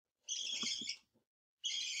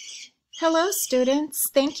Hello, students.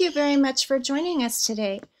 Thank you very much for joining us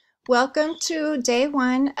today. Welcome to day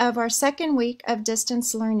one of our second week of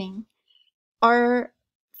distance learning. Our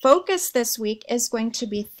focus this week is going to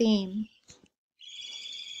be theme.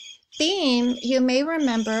 Theme, you may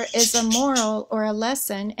remember, is a moral or a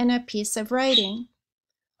lesson in a piece of writing.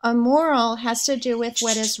 A moral has to do with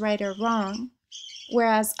what is right or wrong,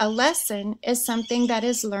 whereas a lesson is something that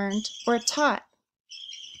is learned or taught.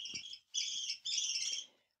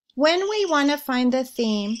 When we want to find the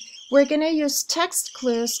theme, we're going to use text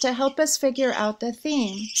clues to help us figure out the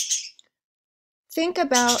theme. Think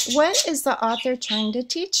about, what is the author trying to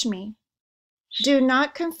teach me? Do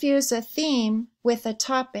not confuse a theme with a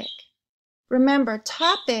topic. Remember,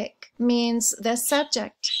 topic means the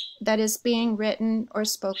subject that is being written or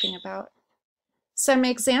spoken about. Some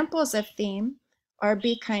examples of theme are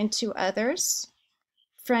be kind to others,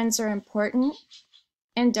 friends are important,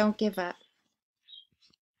 and don't give up.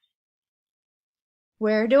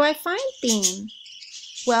 Where do I find theme?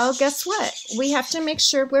 Well, guess what? We have to make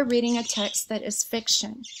sure we're reading a text that is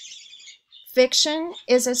fiction. Fiction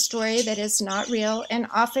is a story that is not real and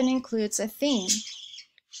often includes a theme.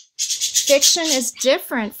 Fiction is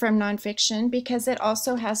different from nonfiction because it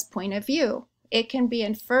also has point of view. It can be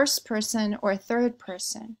in first person or third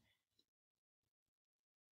person.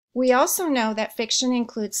 We also know that fiction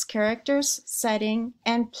includes characters, setting,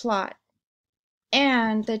 and plot.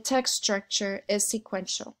 And the text structure is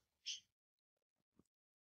sequential.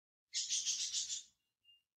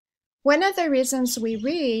 One of the reasons we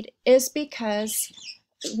read is because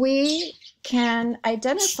we can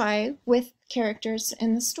identify with characters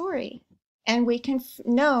in the story, and we can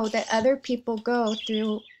know that other people go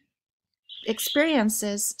through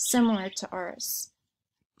experiences similar to ours.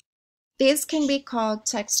 These can be called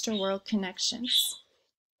text-to-world connections.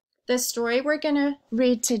 The story we're going to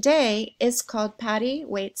read today is called Paddy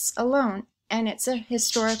Waits Alone, and it's a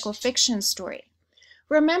historical fiction story.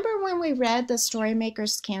 Remember when we read The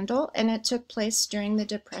Storymaker's Candle and it took place during the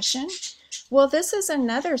Depression? Well, this is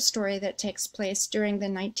another story that takes place during the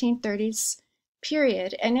 1930s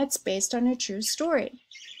period, and it's based on a true story.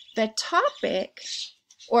 The topic,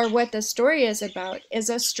 or what the story is about, is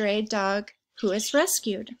a stray dog who is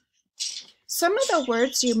rescued. Some of the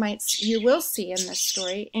words you will see in this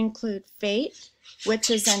story include fate, which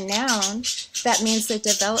is a noun that means the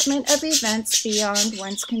development of events beyond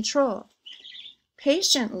one's control.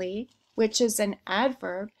 Patiently, which is an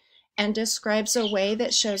adverb and describes a way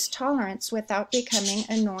that shows tolerance without becoming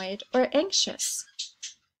annoyed or anxious.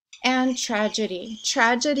 And tragedy.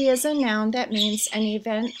 Tragedy is a noun that means an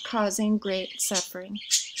event causing great suffering.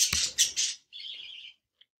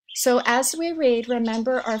 So as we read,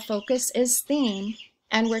 remember our focus is theme,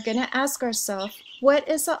 and we're going to ask ourselves, what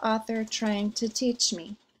is the author trying to teach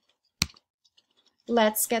me?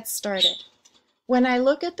 Let's get started. When I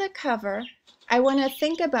look at the cover, I want to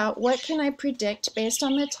think about what can I predict based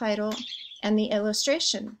on the title and the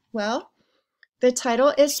illustration. Well, the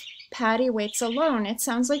title is Paddy Waits Alone. It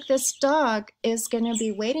sounds like this dog is going to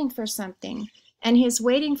be waiting for something, and he's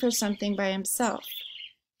waiting for something by himself.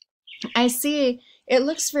 I see it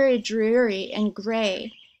looks very dreary and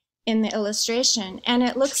gray in the illustration, and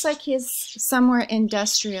it looks like he's somewhere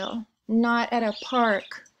industrial, not at a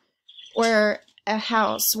park or a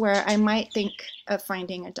house where I might think of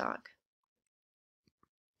finding a dog.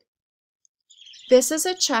 This is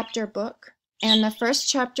a chapter book, and the first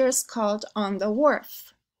chapter is called On the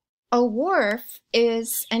Wharf. A wharf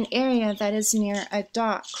is an area that is near a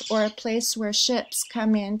dock or a place where ships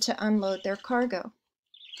come in to unload their cargo.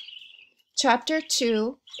 Chapter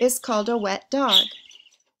 2 is called A Wet Dog.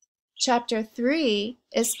 Chapter 3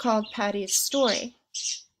 is called Paddy's Story.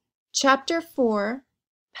 Chapter 4,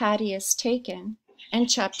 Paddy is Taken, and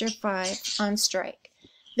Chapter 5, On Strike.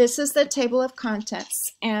 This is the table of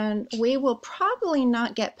contents, and we will probably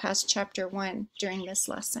not get past Chapter 1 during this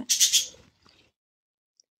lesson.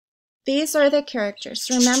 These are the characters.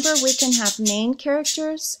 Remember, we can have main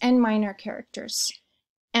characters and minor characters.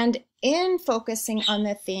 And in focusing on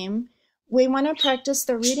the theme, we want to practice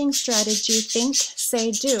the reading strategy think,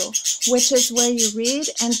 say, do, which is where you read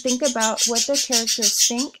and think about what the characters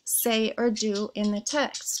think, say, or do in the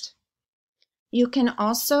text. You can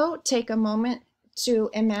also take a moment to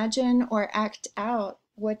imagine or act out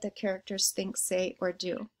what the characters think, say, or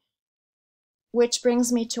do. Which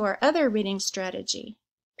brings me to our other reading strategy,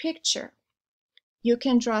 picture. You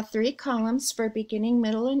can draw 3 columns for beginning,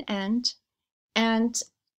 middle, and end, and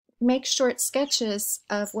make short sketches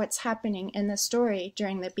of what's happening in the story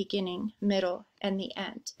during the beginning, middle, and the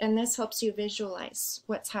end. And this helps you visualize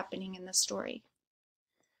what's happening in the story.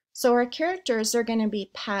 So our characters are going to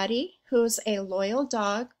be Paddy, who's a loyal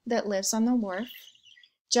dog that lives on the wharf,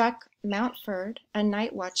 Jack Mountford, a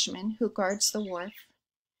night watchman who guards the wharf,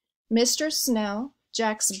 Mr. Snell,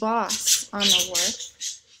 Jack's boss on the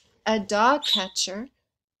wharf, a dog catcher,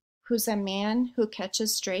 who's a man who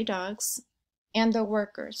catches stray dogs, and the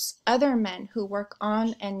workers, other men who work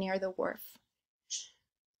on and near the wharf.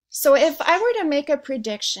 So if I were to make a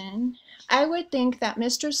prediction, I would think that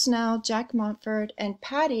Mr. Snell, Jack Mountford, and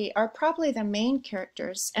Paddy are probably the main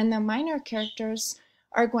characters, and the minor characters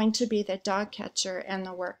are going to be the dog catcher and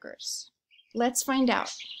the workers. Let's find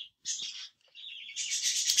out.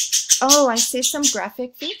 Oh, I see some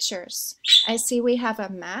graphic features. I see we have a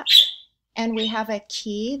map and we have a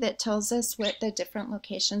key that tells us what the different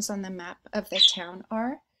locations on the map of the town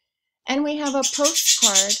are. And we have a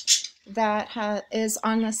postcard that is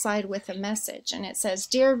on the side with a message, and it says,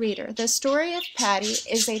 "Dear reader, the story of Paddy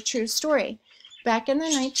is a true story. Back in the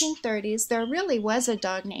 1930s, there really was a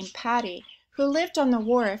dog named Paddy who lived on the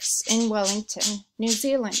wharfs in Wellington, New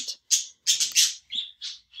Zealand.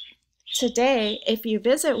 Today, if you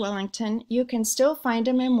visit Wellington, you can still find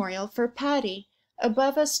a memorial for Paddy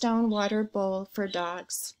above a stone water bowl for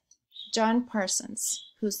dogs." John Parsons,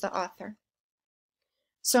 who's the author.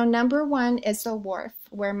 So number 1 is the wharf,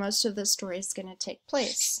 where most of the story is going to take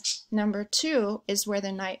place. Number 2 is where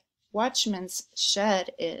the night watchman's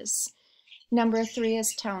shed is. Number 3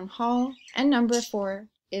 is town hall, and number 4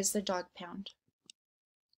 is the dog pound.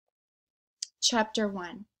 Chapter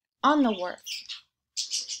 1, On the Wharf.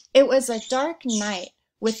 It was a dark night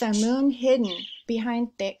with the moon hidden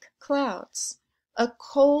behind thick clouds. A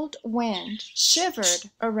cold wind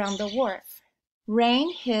shivered around the wharf.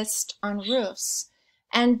 Rain hissed on roofs,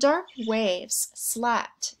 and dark waves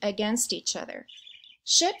slapped against each other.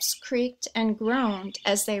 Ships creaked and groaned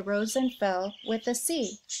as they rose and fell with the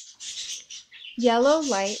sea. Yellow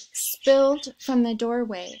light spilled from the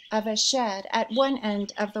doorway of a shed at one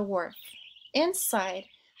end of the wharf. Inside,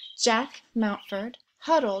 Jack Mountford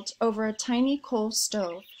huddled over a tiny coal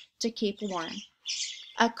stove to keep warm.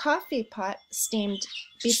 A coffee pot steamed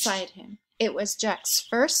beside him. It was Jack's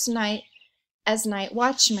first night as night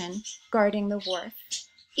watchman guarding the wharf.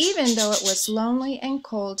 Even though it was lonely and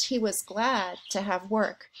cold, he was glad to have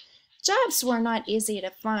work. Jobs were not easy to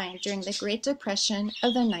find during the Great Depression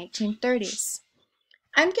of the 1930s.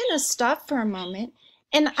 I'm going to stop for a moment,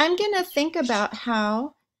 and I'm going to think about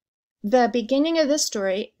how the beginning of the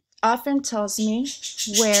story often tells me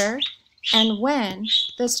where and when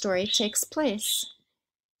the story takes place.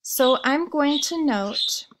 So I'm going to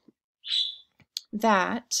note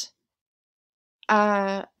that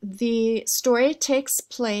the story takes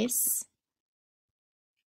place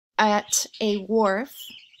at a wharf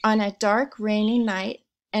on a dark, rainy night,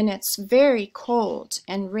 and it's very cold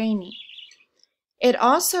and rainy. It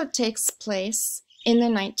also takes place in the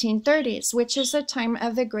 1930s, which is a time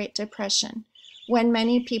of the Great Depression, when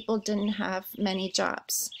many people didn't have many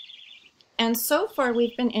jobs. And so far,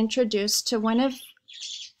 we've been introduced to one of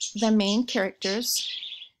the main characters,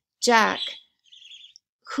 Jack,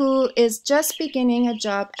 who is just beginning a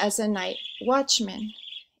job as a night watchman.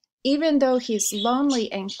 Even though he's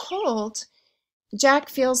lonely and cold, Jack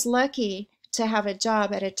feels lucky to have a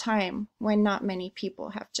job at a time when not many people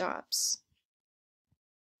have jobs.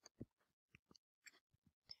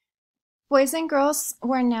 Boys and girls,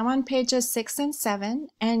 we're now on pages 6 and 7,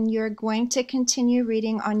 and you're going to continue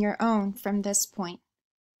reading on your own from this point.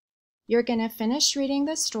 You're going to finish reading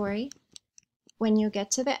the story. When you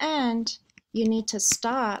get to the end, you need to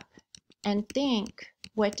stop and think,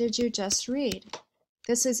 what did you just read?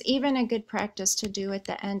 This is even a good practice to do at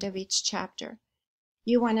the end of each chapter.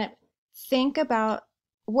 You want to think about,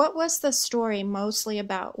 what was the story mostly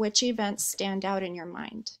about? Which events stand out in your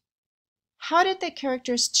mind? How did the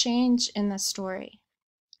characters change in the story?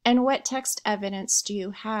 And what text evidence do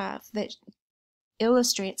you have that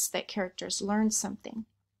illustrates that characters learned something?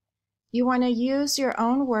 You want to use your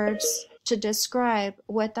own words to describe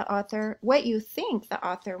what you think the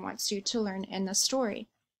author wants you to learn in the story.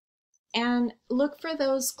 And look for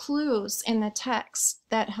those clues in the text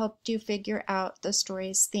that helped you figure out the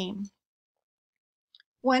story's theme.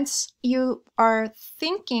 Once you are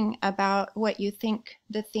thinking about what you think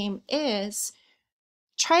the theme is,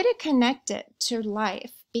 try to connect it to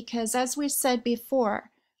life, because as we said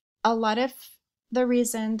before, a lot of the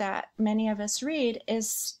reason that many of us read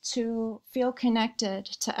is to feel connected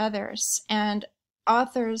to others, and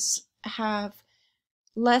authors have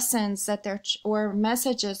lessons that or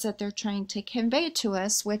messages that they're trying to convey to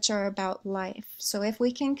us, which are about life. So if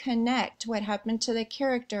we can connect what happened to the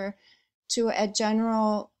character to a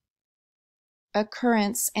general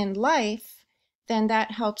occurrence in life, then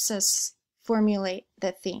that helps us formulate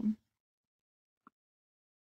the theme.